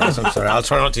glib phrase. I'm sorry. I'll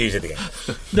try not to use it again.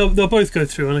 They'll both go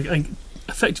through, and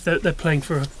effectively they're playing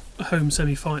for a home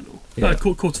semi-final,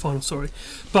 quarter-final. Sorry,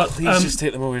 but please just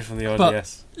take them away from the RDS.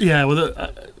 But, yeah,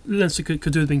 well, Leinster could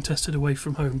do with being tested away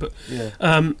from home, but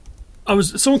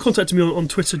someone contacted me on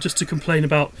Twitter just to complain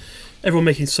about everyone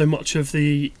making so much of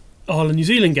the Ireland-New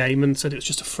Zealand game and said it was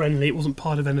just a friendly, it wasn't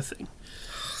part of anything.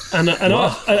 And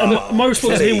my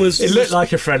response to him was, it looked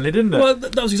like a friendly, didn't it? Well,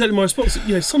 that was exactly my response.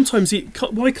 Sometimes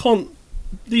why can't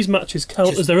these matches count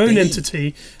just as their own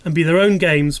entity and be their own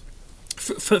games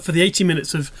for the 80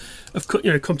 minutes of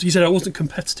he said I wasn't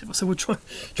competitive. I said, well, try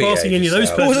asking any of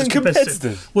those players. Wasn't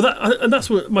competitive. Well, that's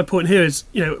what my point here is.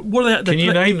 What are they? Can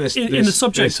you name this in the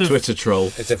subject this of Twitter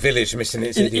troll? It's a village missing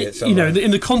its idiot.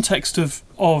 In the context of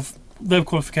their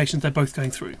qualifications, they're both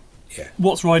going through. Yeah.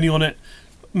 What's riding on it?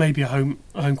 Maybe a home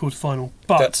quarter final,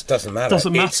 but doesn't matter.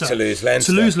 It's Toulouse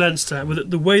Leinster. Toulouse Leinster, with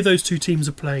the way those two teams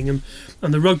are playing and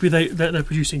the rugby they're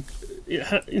producing,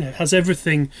 has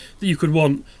everything that you could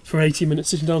want for 80 minutes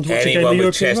sitting down to watch a game of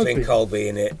European rugby. Cheslin Colby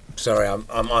in it. Sorry,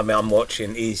 I'm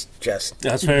watching. He's just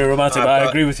that's very romantic. But I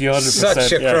agree with you 100%.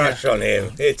 Such a crush on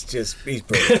him. It's just he's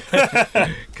brilliant.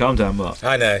 Calm down, Mark.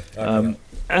 I know.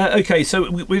 Okay,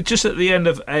 so we're just at the end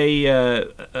of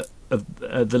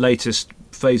the latest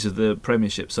phase of the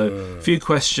Premiership. So a few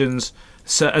questions.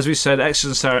 So, as we said,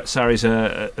 Exeter and Sarries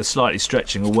are slightly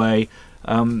stretching away.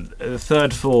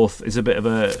 Third, fourth is a bit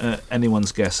of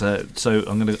anyone's guess. So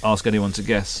I'm going to ask anyone to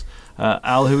guess.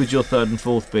 Al, who would your third and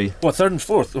fourth be? What, third and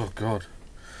fourth? Oh God.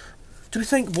 Do we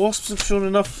think Wasps have shown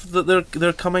enough that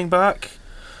they're coming back?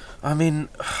 I mean,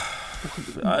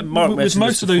 Mark with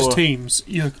most of those teams,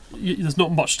 there's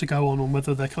not much to go on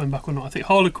whether they're coming back or not. I think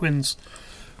Harlequins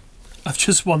have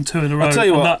just won 2 in a row. I'll tell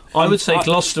you what, I would say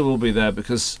Gloucester will be there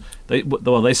because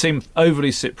they seem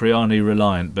overly Cipriani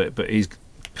reliant, but he's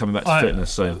coming back to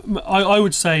fitness. So I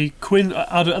would say Quinn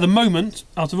at the moment,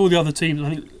 out of all the other teams,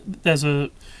 I think there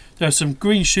are some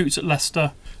green shoots at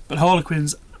Leicester, but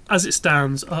Harlequins, as it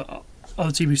stands, are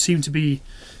the team who seem to be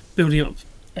building up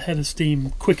ahead of steam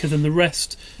quicker than the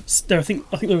rest. I think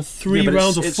there are 3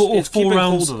 rounds or 4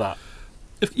 rounds. Hold of that.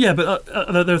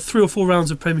 There are 3 or 4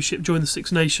 rounds of Premiership during the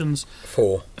Six Nations.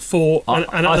 4. And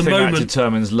at I the think moment, that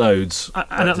determines loads.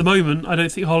 And at the moment, I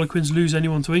don't think Harlequins lose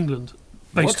anyone to England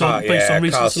based on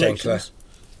recent Carl selections. Sinclair.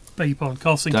 Beg your pardon,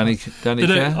 Carl Sinclair. Danny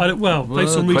Kerr?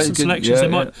 Based on recent selections, they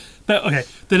might. But okay,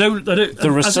 they don't.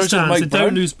 As it stands, they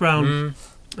don't lose Brown,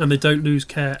 and they don't lose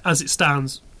Kerr. As it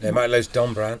stands, they might lose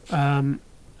Don Brandt.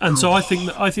 And so I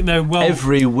think they're well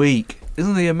every week.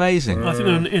 Isn't he amazing? I think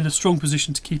they're in a strong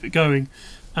position to keep it going,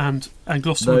 and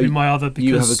Gloucester will be my other. Because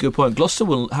you have a good point. Gloucester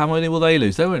how many will they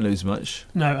lose? They won't lose much.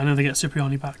 No, and then they get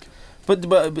Cipriani back. But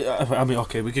I mean,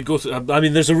 okay, we could go through. I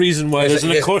mean, there's a reason why there's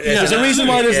an accordion. There's a reason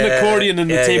why there's an accordion in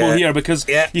the table here, because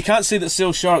you can't say that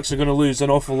Sale Sharks are going to lose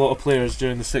an awful lot of players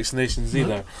during the Six Nations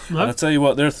either. No. And I tell you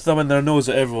what, they're thumbing their nose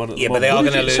at everyone at the moment. But they are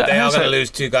going to lose. They are going to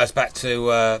lose 2 guys back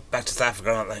to South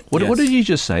Africa, aren't they? What did you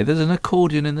just say? There's an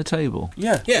accordion in the table.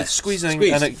 Yeah, it's squeezing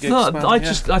and it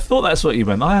gets I thought that's what you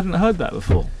meant. I hadn't heard that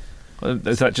before.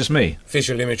 Is that just me?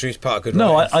 Visual imagery is part of good.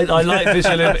 No, I like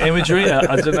visual imagery.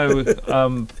 I don't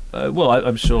know.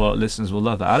 I'm sure our listeners will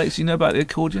love that. Alex, you know about the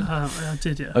accordion? I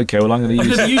did, yeah. Okay, well, I'm going to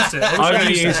use it. Used it. I'm going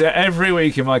to use it every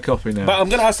week in my copy now. But I'm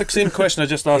going to ask the same question I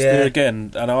just asked there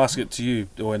again, and I'll ask it to you,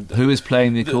 Owen. Who is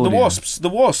playing the accordion? The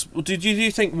Wasps. Do you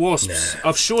think Wasps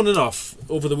have shown enough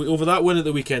over that win at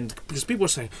the weekend? Because people are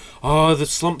saying, the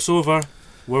slump's over,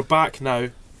 we're back now.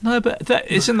 No, but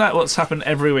isn't that what's happened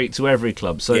every week to every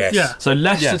club? So, Yes. Yeah. so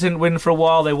Leicester didn't win for a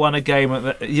while. They won a game.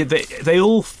 And they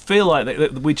all feel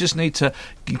like we just need to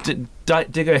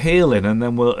dig a heel in, and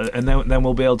then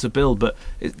we'll be able to build. But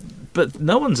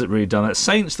no one's really done that.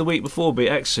 Saints the week before beat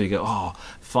Exeter. You go, oh,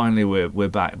 finally we're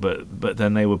back. But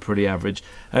then they were pretty average.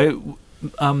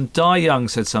 Di Young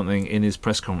said something in his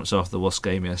press conference after the Wasps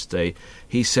game yesterday.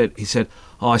 He said,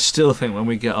 "Oh, I still think when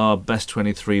we get our best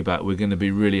 23 back, we're going to be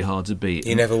really hard to beat."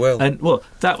 You never will. And well,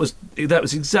 that was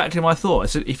exactly my thought. I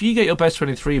said, if you get your best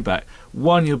 23 back,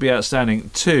 1, you'll be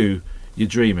outstanding. 2, you're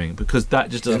dreaming, because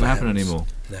that just doesn't happen anymore.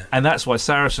 No. And that's why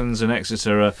Saracens and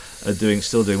Exeter are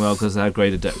still doing well, because they have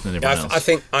greater depth than everyone else. I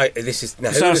think this is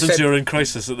now, Saracens are in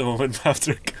crisis at the moment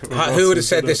after. Who would have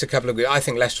said this a couple of weeks? I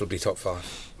think Leicester will be top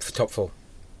 5, top 4.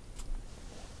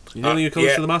 You know you're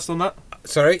close to the mast on that?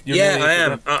 Sorry, You're yeah, nearly I am.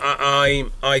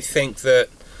 there.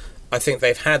 I think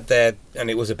they've had their, and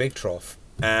it was a big trough.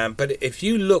 But if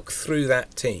you look through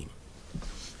that team,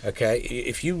 okay,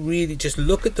 if you really just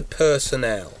look at the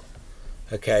personnel,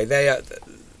 okay,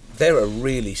 they're a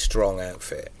really strong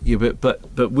outfit. Yeah,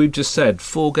 but we've just said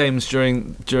 4 games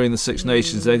during the Six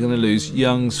Nations they're going to lose.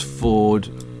 Youngs, Ford,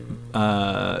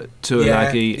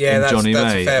 Tuilagi and Johnny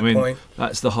that's May. A fair point.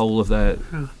 That's the whole of their.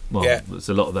 Well, it's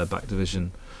a lot of their back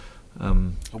division.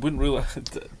 I wouldn't rule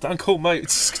out. Dan Cole might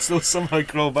still somehow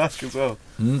crawl back as well.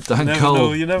 Dan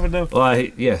Cole. You never know. Well,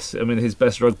 yes. I mean, his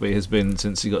best rugby has been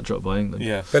since he got dropped by England.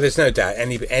 Yeah. But there's no doubt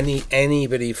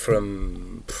anybody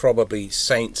from probably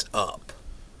Saints up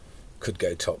could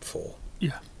go top 4.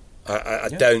 Yeah. I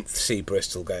don't see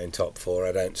Bristol going top 4.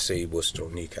 I don't see Worcester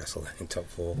or Newcastle going top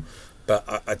 4.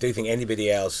 But I do think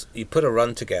anybody else, you put a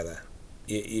run together,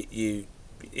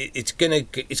 it's gonna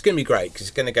be great, because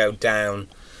it's gonna go down.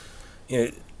 You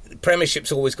know, the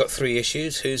Premiership's always got 3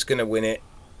 issues: who's going to win it,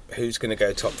 who's going to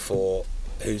go top 4,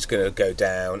 who's going to go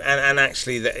down. And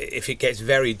actually, if it gets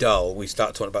very dull, we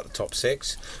start talking about the top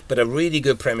 6. But a really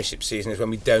good Premiership season is when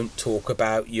we don't talk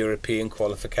about European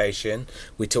qualification.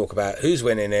 We talk about who's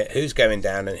winning it, who's going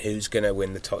down, and who's going to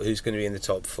win the top, who's going to be in the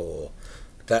top 4.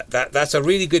 That's a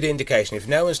really good indication. If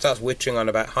no one starts wittering on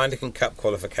about Heineken Cup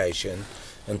qualification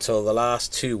until the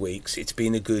last 2 weeks, it's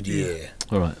been a good year.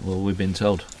 All right, well, we've been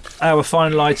told. Our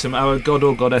final item, our god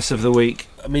or goddess of the week.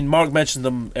 I mean, Mark mentioned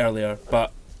them earlier,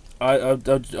 but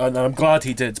I'm glad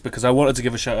he did, because I wanted to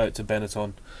give a shout out to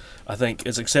Benetton. I think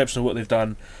it's exceptional what they've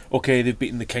done. Okay, they've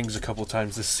beaten the Kings a couple of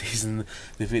times this season.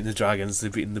 They've beaten the Dragons.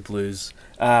 They've beaten the Blues.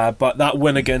 But that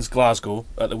win against Glasgow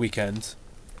at the weekend,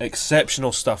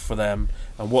 exceptional stuff for them.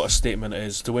 And what a statement it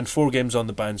is to win 4 games on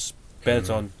the bounce.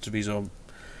 Benetton, Treviso.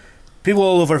 People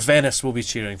all over Venice will be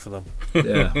cheering for them.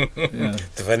 Yeah.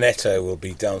 The Veneto will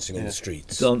be dancing in the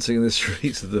streets. Dancing in the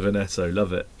streets of the Veneto.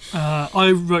 Love it.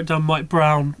 I wrote down Mike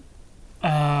Brown,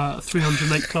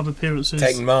 308 club appearances.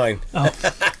 Taking mine.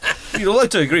 You're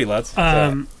allowed to agree, lads.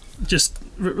 Just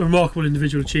remarkable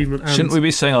individual achievement. And Shouldn't we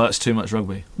be saying, "Oh, that's too much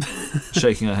rugby"?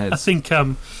 Shaking our heads. I think.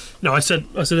 No, I said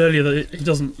earlier that he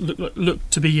doesn't look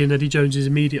to be in Eddie Jones's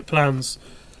immediate plans.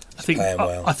 I think.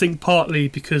 I think partly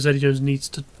because Eddie Jones needs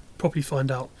to properly find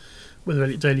out whether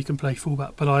Elliot Daly can play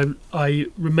fullback, but I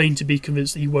remain to be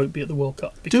convinced that he won't be at the World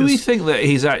Cup. Do we think that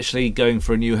he's actually going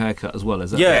for a new haircut as well? Is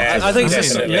that I think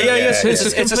it's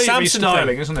a Samson styling,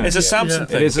 thing, isn't it? It's a Samson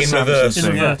thing. It is a Samson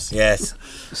thing. reverse. Yes.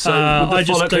 So would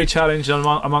the follow challenge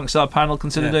amongst our panel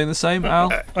consider doing the same, Al?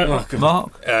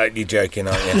 Mark? You're joking,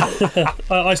 aren't you?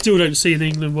 I still don't see an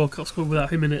England World Cup squad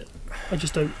without him in it. I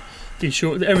just don't get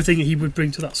sure everything he would bring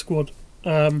to that squad.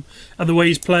 And the way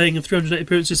he's playing in 380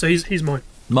 appearances, so he's mine.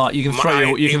 Mark, you can throw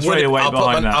your weight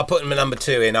behind that. I'll put him at number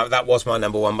 2 in. That was my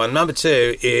number 1. But number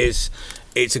 2 is,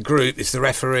 it's a group. It's the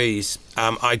referees.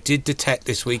 I did detect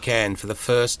this weekend for the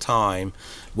first time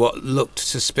what looked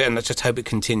suspicious, and I just hope it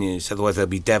continues. Otherwise, there'll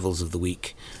be devils of the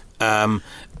week. A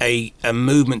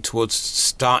movement towards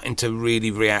starting to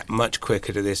really react much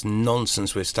quicker to this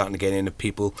nonsense we're starting to get in of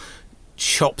people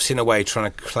chopsing away trying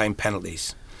to claim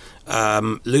penalties.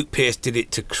 Luke Pearce did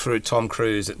it to Tom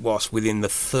Cruise at Wasps within the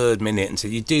 3rd minute and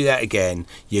said, "You do that again,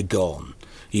 you're gone."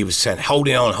 He was saying,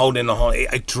 holding on.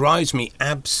 It drives me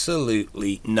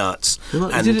absolutely nuts. Well,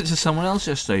 he did it to someone else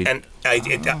yesterday. And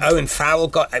Owen Farrell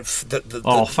got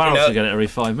Farrell to get it every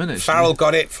 5 minutes. Farrell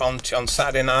got it on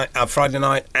Friday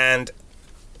night, and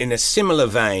in a similar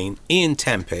vein, Ian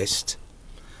Tempest,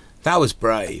 that was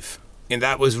brave. And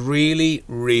that was really,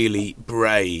 really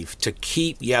brave to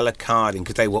keep yellow carding,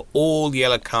 because they were all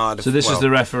yellow carded. So this is the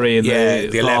referee in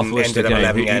the 11 Worcester ended up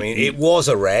 11 game. It was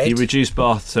a red. He reduced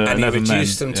Bath to 11 men. And he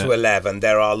reduced them to 11.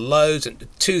 There are loads, and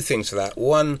 2 things for that.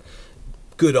 One,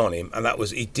 good on him, and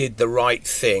he did the right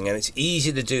thing. And it's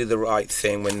easy to do the right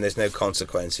thing when there's no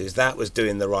consequences. That was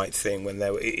doing the right thing when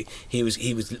he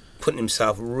was putting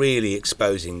himself really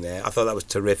exposing there. I thought that was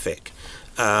terrific.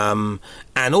 And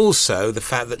also the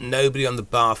fact that nobody on the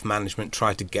Bath management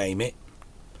tried to game it.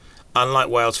 Unlike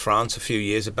Wales-France a few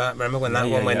years back, remember when that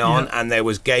one went on, and there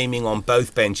was gaming on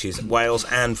both benches, Wales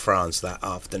and France that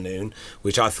afternoon,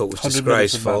 which I thought was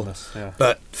disgraceful.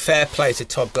 But fair play to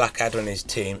Todd Blackadder and his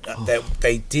team.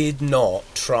 They did not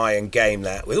try and game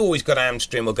that. We always got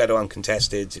hamstring, we'll go to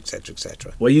uncontested, etc.,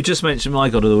 etc. Well, you just mentioned my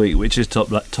God of the Week, which is Todd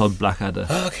Blackadder.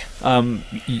 Okay.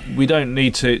 We don't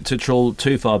need to trawl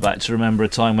too far back to remember a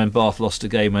time when Bath lost a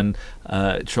game and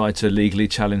tried to legally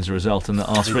challenge the result and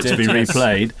asked for it to be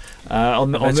replayed.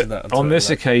 On this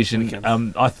occasion,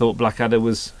 I thought Blackadder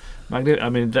was magnificent. I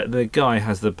mean, the guy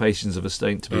has the patience of a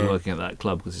saint to be working at that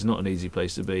club, because it's not an easy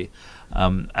place to be.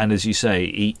 And as you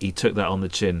say, he took that on the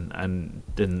chin and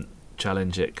didn't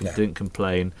challenge it, didn't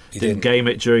complain, didn't game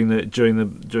it during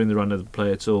the run of the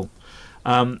play at all.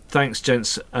 Thanks,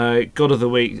 gents. God of the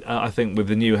Week, I think, with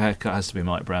the new haircut, has to be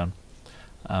Mike Brown.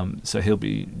 So he'll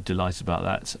be delighted about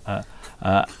that.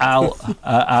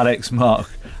 Alex, Mark,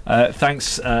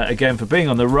 thanks again for being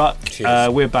on the Ruck.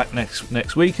 We're back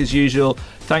next week as usual.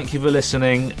 Thank you for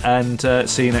listening, and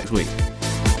see you next week.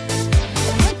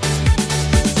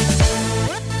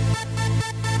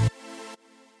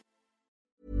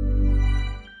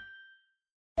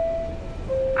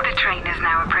 The train is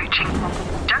now approaching.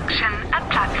 Junction at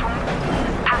platform.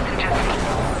 Passengers,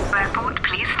 airport,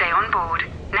 please stay on board.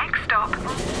 Next stop,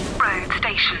 road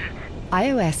station.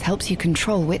 iOS helps you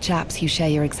control which apps you share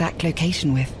your exact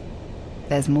location with.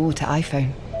 There's more to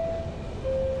iPhone.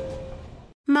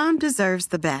 Mom deserves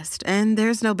the best, and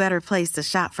there's no better place to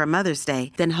shop for Mother's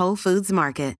Day than Whole Foods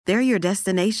Market. They're your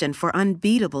destination for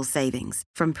unbeatable savings,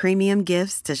 from premium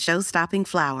gifts to show-stopping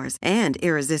flowers and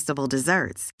irresistible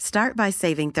desserts. Start by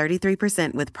saving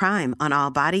 33% with Prime on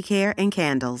all body care and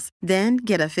candles. Then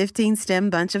get a 15-stem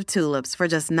bunch of tulips for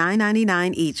just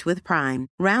 $9.99 each with Prime.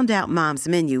 Round out Mom's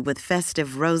menu with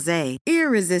festive rosé,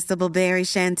 irresistible berry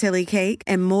chantilly cake,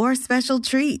 and more special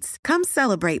treats. Come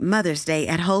celebrate Mother's Day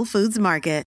at Whole Foods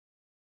Market.